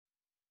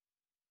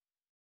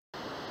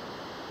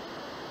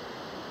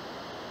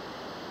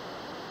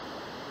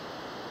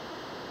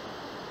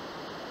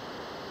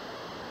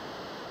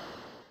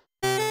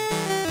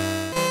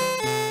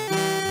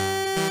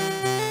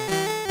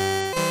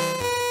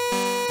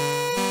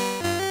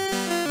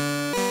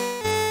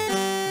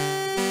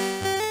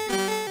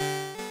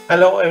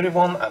Hello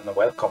everyone and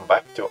welcome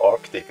back to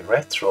Arctic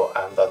Retro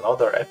and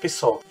another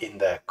episode in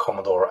the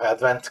Commodore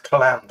Advent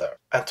calendar.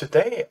 And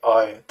today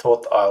I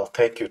thought I'll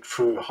take you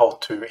through how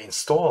to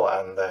install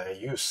and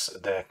use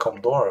the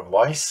Commodore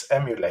VICE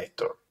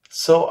emulator.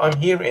 So I'm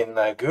here in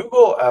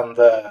Google and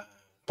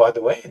by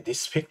the way,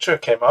 this picture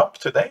came up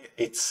today.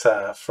 It's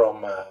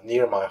from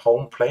near my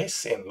home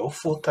place in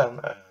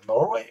Lofoten,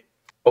 Norway.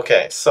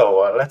 Okay,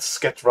 so let's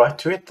get right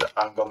to it.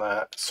 I'm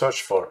gonna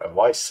search for a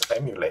VICE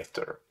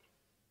emulator.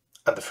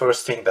 And the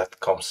first thing that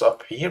comes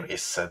up here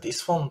is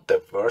this one,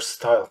 the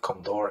Versatile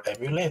Commodore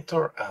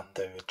Emulator, and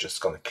we're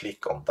just going to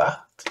click on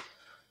that.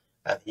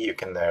 And here you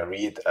can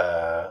read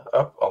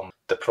up on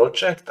the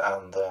project,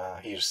 and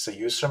here's the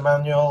user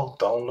manual,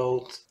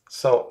 download.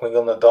 So we're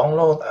going to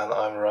download, and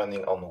I'm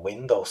running on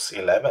Windows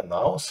 11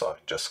 now, so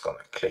I'm just going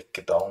to click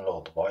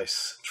download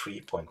VICE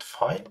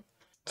 3.5.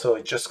 So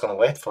we're just going to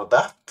wait for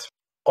that.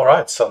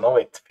 Alright, so now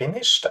it's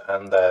finished,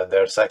 and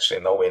there's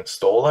actually no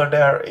installer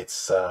there.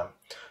 It's a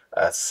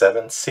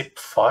 7-zip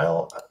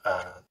file.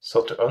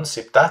 So to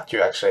unzip that,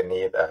 you actually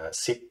need a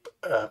zip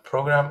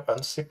program,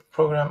 unzip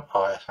program.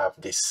 I have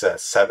this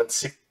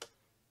 7-zip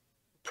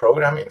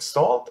program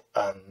installed,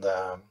 and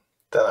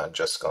then I'm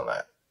just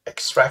gonna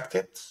extract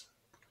it.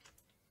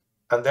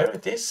 And there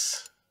it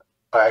is.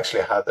 I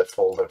actually had a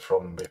folder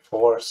from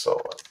before,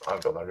 so I'm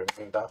gonna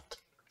remove that.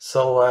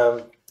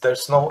 So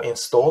there's no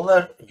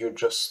installer, you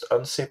just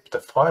unzip the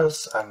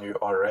files and you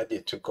are ready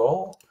to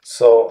go.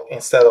 So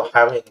instead of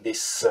having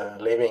this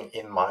living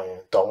in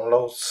my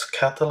downloads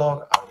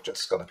catalog, I'm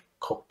just gonna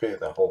copy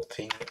the whole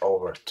thing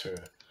over to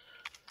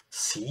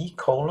C:.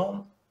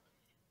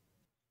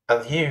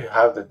 And here you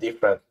have the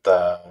different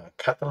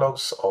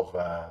catalogs of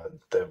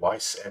the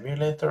VICE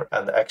emulator,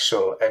 and the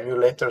actual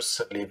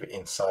emulators live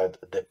inside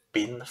the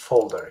bin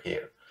folder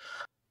here.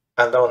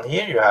 And on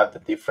here you have the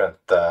different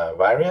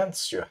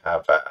variants. You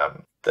have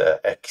the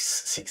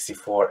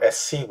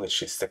X64SC,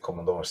 which is the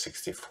Commodore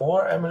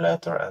 64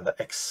 emulator, and the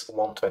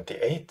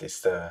X128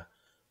 is the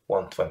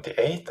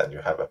 128, and you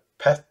have a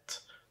PET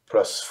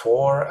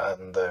 +4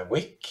 and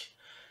VIC.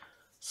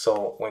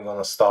 So we're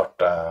gonna start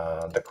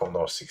the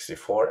Commodore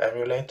 64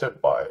 emulator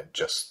by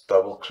just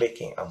double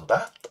clicking on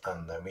that,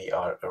 and we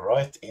are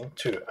right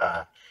into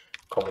a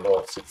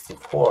Commodore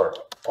 64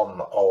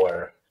 on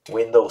our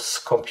Windows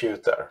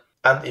computer.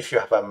 And if you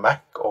have a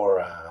Mac or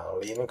a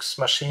Linux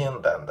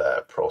machine, then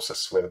the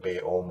process will be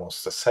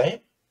almost the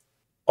same.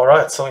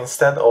 Alright, so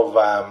instead of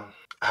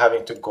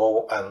having to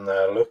go and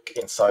look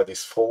inside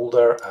this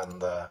folder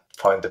and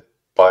find the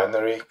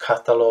binary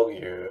catalog,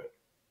 you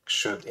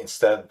should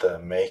instead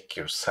make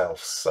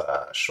yourselves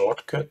a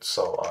shortcut.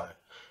 So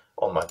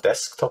on my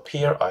desktop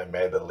here, I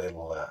made a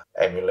little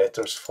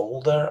emulators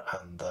folder,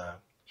 and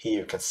here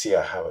you can see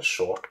I have a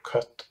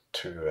shortcut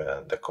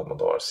to the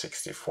Commodore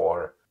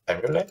 64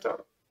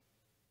 emulator.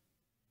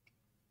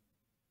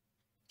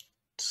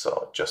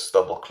 So just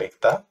double click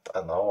that,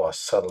 and now I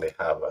suddenly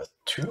have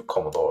two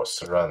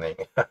Commodores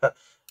running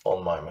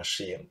on my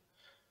machine.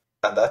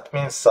 And that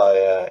means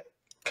I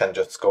can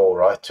just go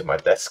right to my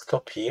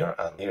desktop here,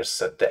 and here's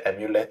the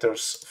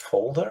emulators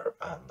folder,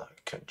 and I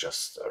can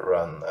just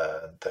run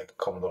the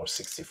Commodore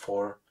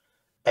 64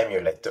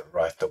 emulator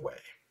right away.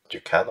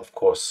 You can of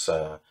course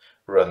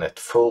run it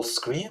full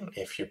screen.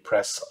 If you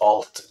press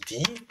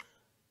Alt-D,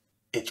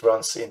 it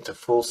runs into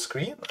full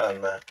screen,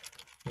 and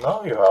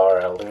now you are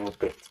a little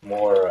bit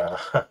more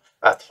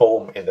at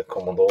home in the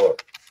Commodore.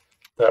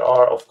 There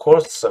are of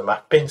course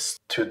mappings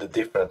to the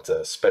different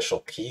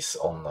special keys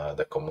on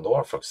the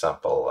Commodore. For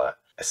example,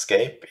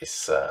 escape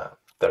is the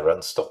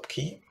run stop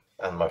key,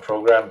 and my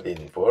program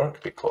didn't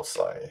work because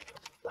I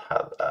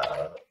had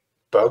a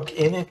bug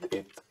in it.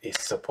 It is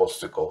supposed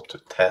to go to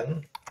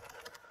 10.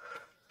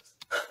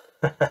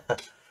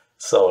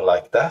 So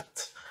like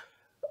that.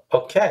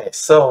 Okay,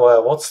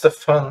 so what's the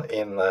fun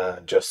in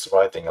just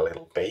writing a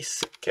little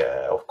basic?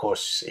 Of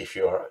course, if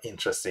you're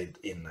interested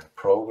in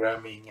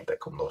programming the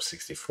Commodore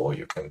 64,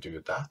 you can do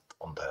that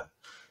on the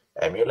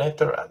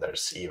emulator, and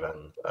there's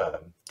even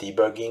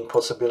debugging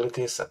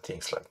possibilities and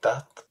things like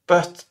that.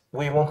 But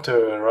we want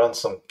to run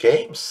some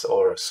games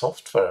or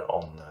software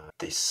on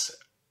this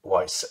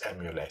VICE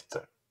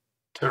emulator.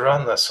 To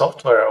run a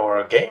software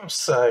or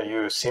games,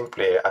 you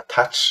simply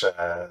attach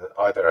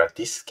either a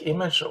disk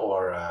image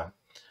or a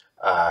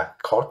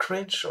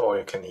cartridge, or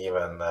you can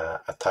even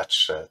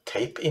attach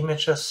tape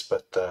images,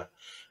 but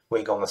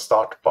we're gonna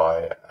start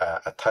by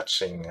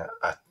attaching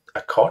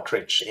a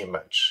cartridge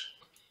image.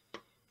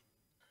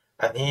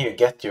 And here you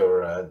get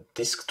your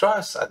disk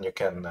drives, and you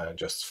can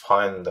just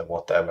find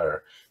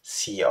whatever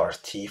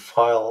CRT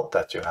file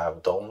that you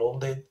have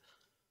downloaded.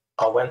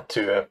 I went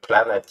to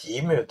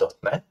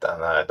planetemu.net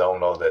and I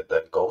downloaded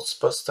the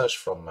Ghostbusters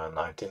from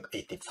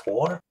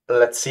 1984.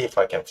 Let's see if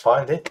I can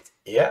find it.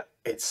 Yeah,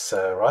 it's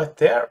right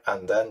there,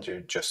 and then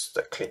you just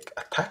click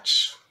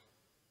attach.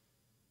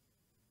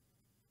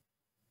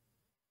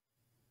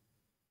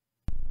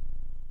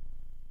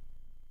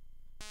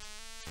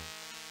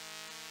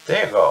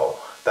 There you go,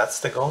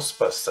 that's the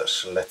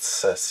Ghostbusters.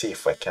 Let's see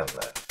if I can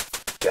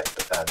get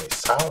any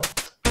sound.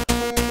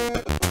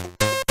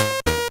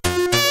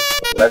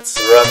 Let's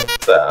run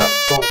the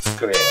full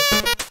screen.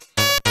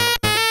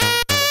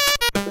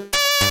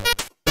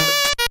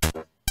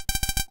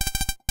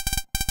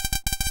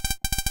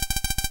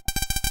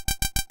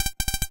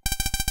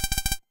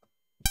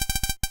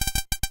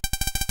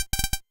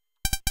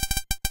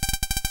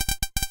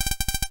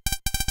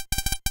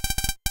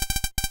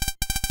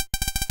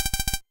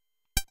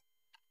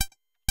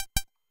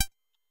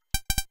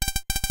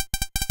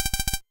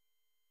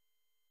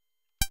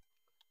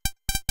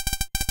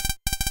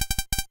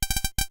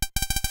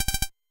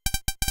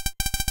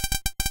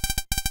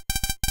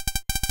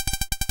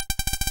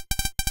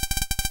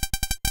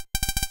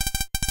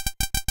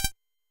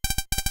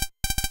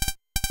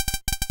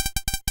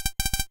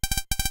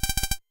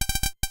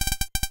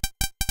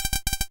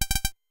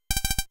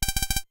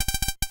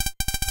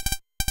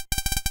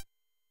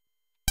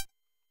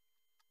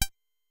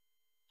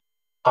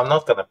 I'm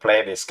not gonna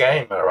play this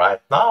game right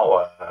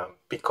now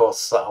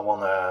because I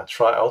wanna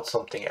try out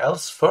something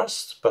else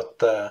first,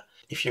 but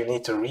if you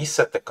need to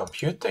reset the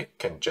computer, you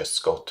can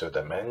just go to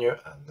the menu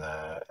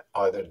and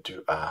either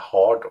do a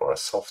hard or a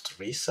soft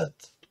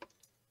reset.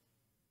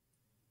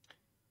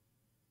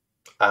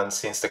 And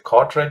since the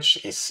cartridge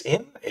is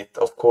in, it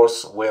of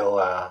course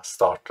will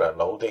start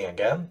loading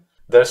again.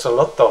 There's a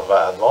lot of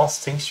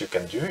advanced things you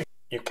can do.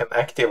 You can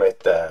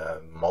activate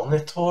the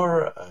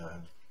monitor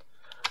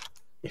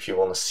if you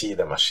want to see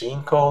the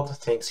machine code,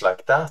 things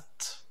like that.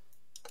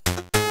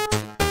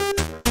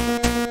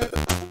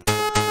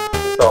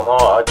 So now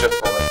I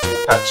just want to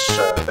detach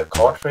the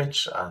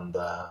cartridge and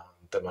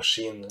the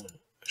machine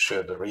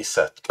should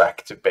reset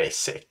back to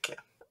basic.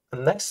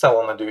 Next I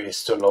want to do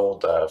is to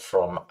load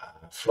from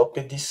a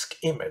floppy disk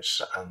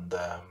image, and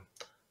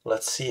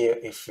let's see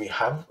if we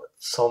have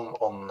some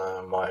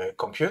on my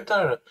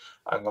computer.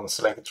 I'm going to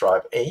select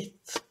drive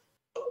 8.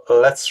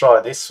 Let's try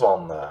this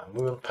one,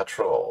 Moon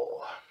Patrol.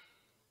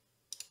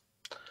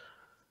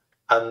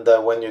 And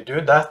when you do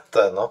that,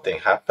 nothing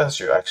happens.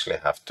 You actually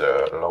have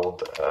to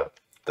load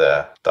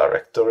the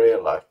directory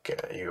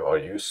like you are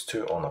used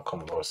to on a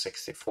Commodore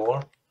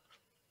 64.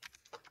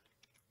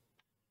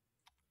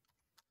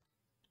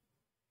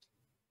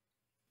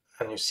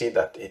 And you see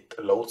that it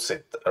loads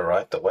it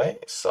right away.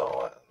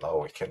 So now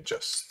we can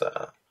just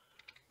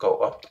go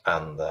up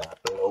and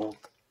load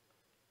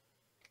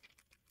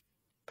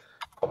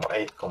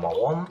 8,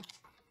 1.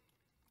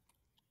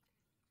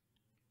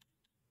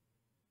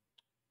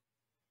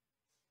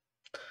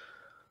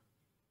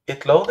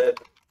 It loaded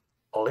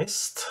a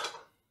list.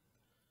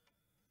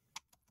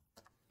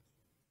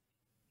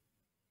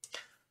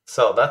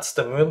 So that's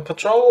the Moon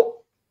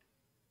Patrol.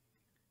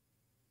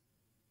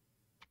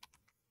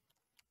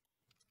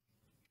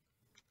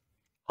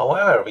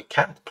 However, we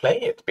can't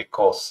play it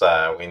because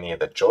we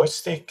need a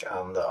joystick,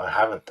 and I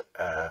haven't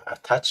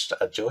attached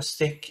a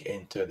joystick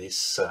into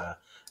this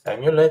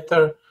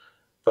emulator.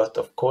 But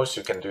of course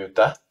you can do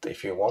that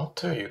if you want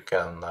to. You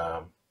can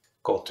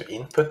go to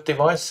input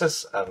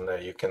devices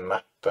and you can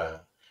map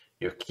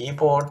your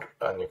keyboard,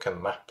 and you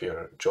can map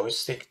your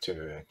joystick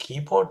to a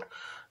keyboard.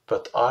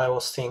 But I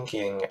was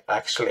thinking,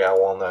 actually I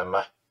want to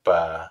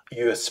map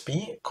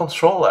USB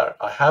controller.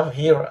 I have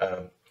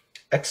here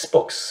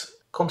Xbox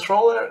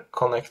controller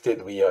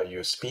connected via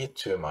USB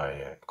to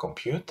my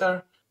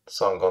computer.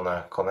 So I'm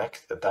gonna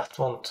connect that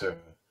one to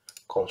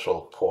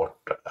control port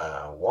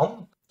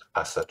 1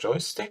 as a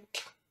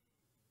joystick.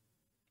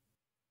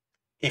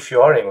 If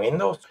you are in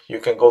Windows, you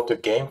can go to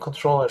Game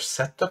Controller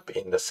Setup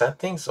in the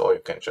settings, or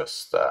you can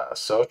just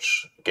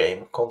search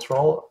Game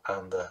Control,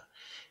 and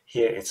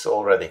here it's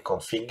already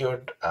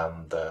configured,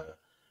 and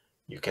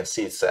you can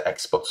see it's the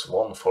Xbox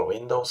One for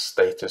Windows,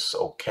 status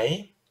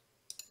OK.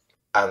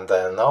 And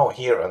now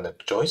here on the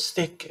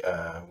joystick,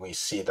 we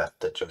see that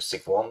the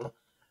joystick 1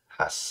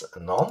 has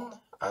none,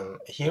 and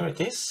here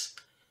it is.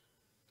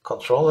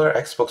 Controller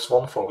Xbox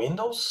One for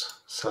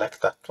Windows,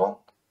 select that one,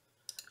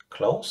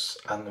 close,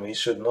 and we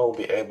should now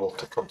be able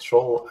to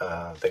control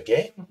the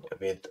game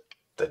with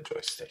the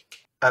joystick.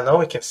 And now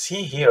we can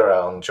see here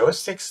on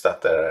joysticks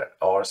that there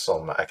are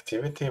some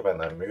activity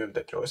when I move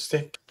the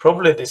joystick.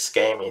 Probably this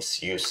game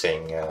is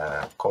using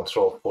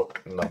control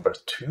port number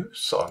 2,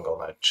 so I'm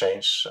gonna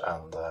change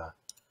and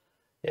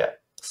yeah,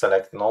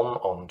 select none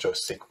on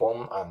joystick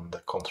 1 and the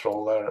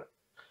controller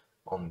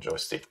on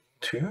joystick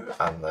 2,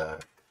 and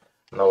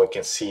now we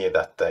can see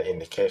that the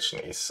indication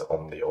is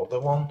on the other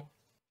one.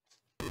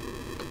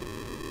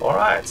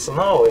 Alright, so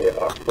now we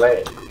are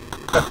playing.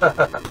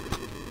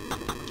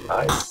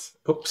 Nice.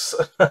 Oops.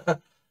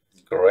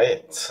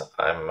 Great.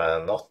 I'm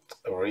not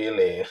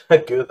really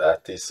good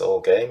at these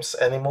old games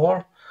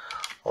anymore.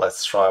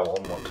 Let's try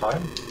one more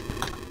time.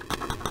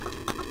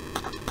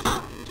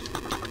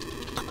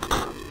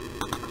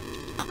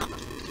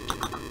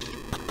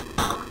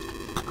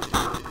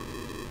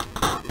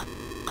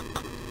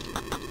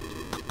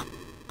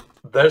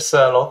 There's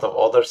a lot of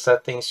other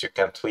settings you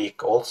can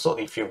tweak also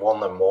if you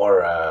want a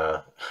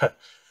more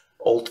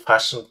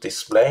old-fashioned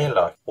display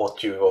like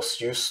what you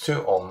was used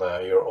to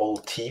on your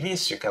old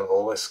TVs. You can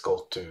always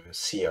go to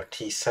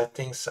CRT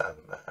settings and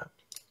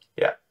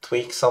yeah,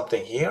 tweak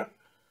something here.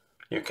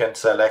 You can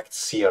select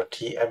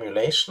CRT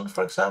emulation,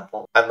 for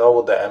example. And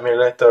now the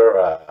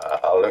emulator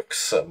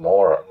looks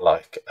more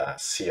like a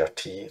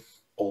CRT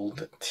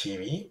old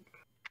TV.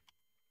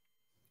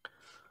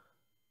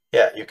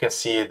 Yeah, you can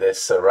see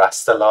this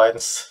raster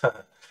lines.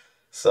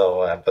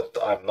 So, but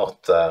I'm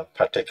not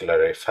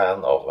particularly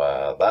fan of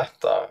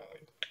that.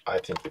 I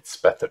think it's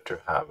better to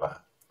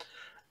have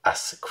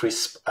as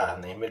crisp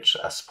an image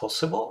as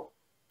possible.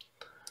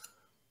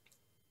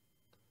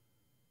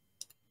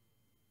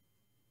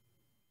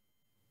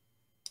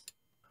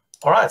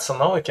 Alright, so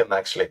now we can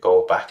actually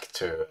go back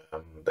to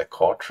the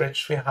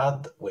cartridge we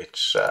had,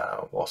 which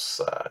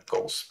was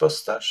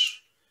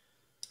Ghostbusters.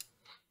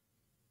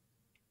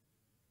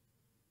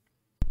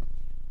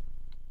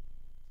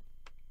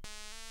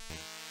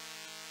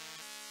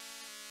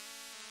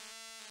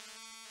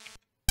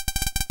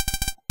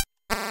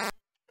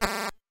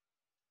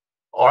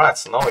 Alright,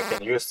 so now we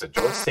can use the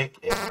joystick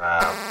in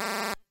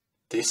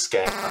this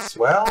game as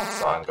well.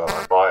 So I'm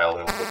gonna buy a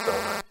little bit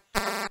of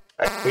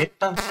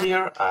equipment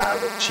here. I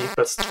have the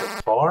cheapest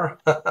guitar.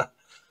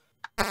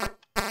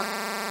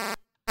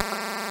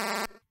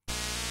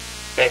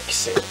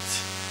 Exit.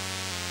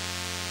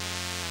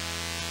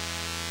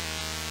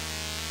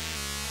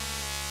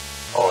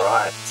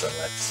 Alright, so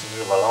let's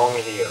move along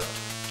here.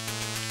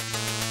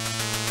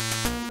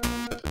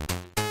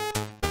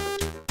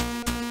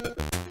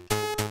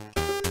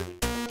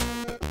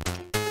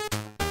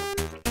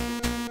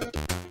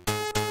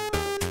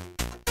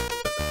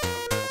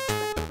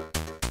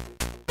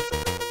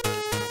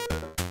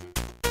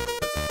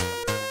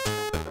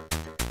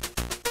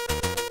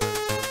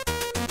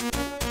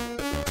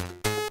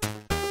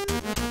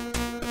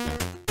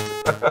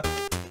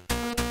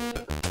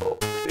 Oh,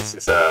 this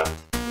is a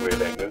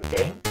really good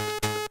game.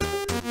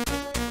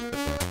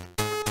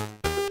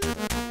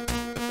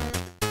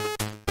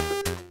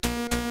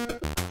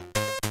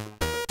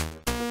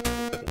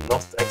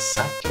 Not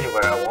exactly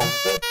where I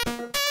wanted.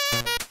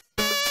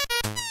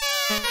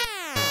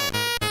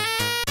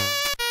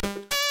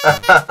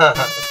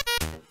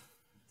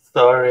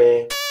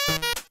 Sorry.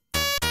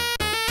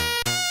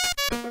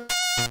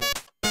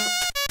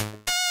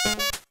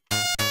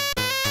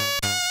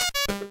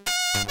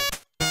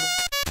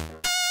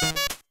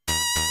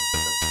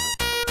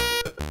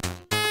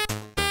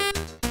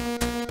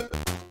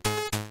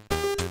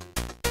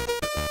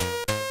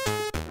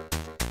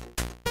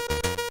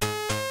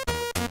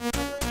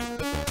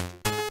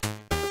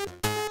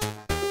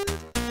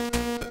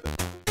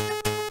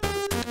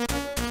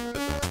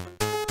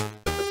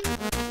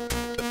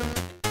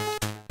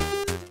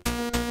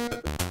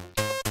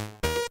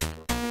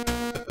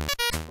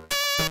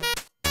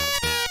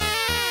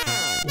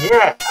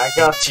 Yeah, I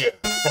got you.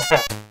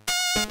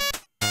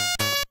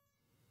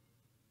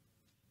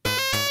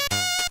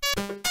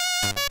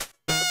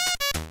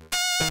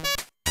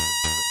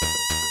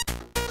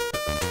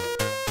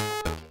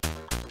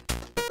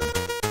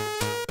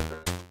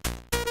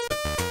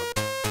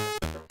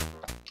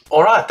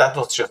 Alright, that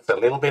was just a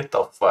little bit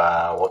of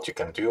what you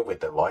can do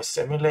with the VICE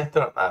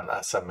emulator, and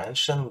as I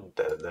mentioned,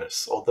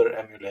 there's other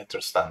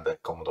emulators than the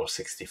Commodore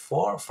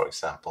 64, for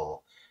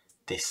example,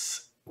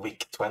 this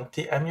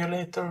VIC-20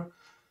 emulator.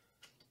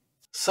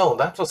 So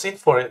that was it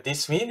for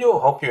this video.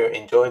 Hope you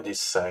enjoyed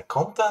this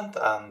content,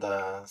 and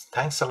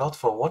thanks a lot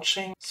for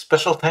watching.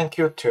 Special thank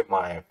you to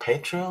my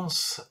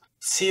Patreons.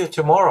 See you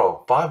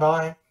tomorrow. Bye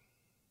bye.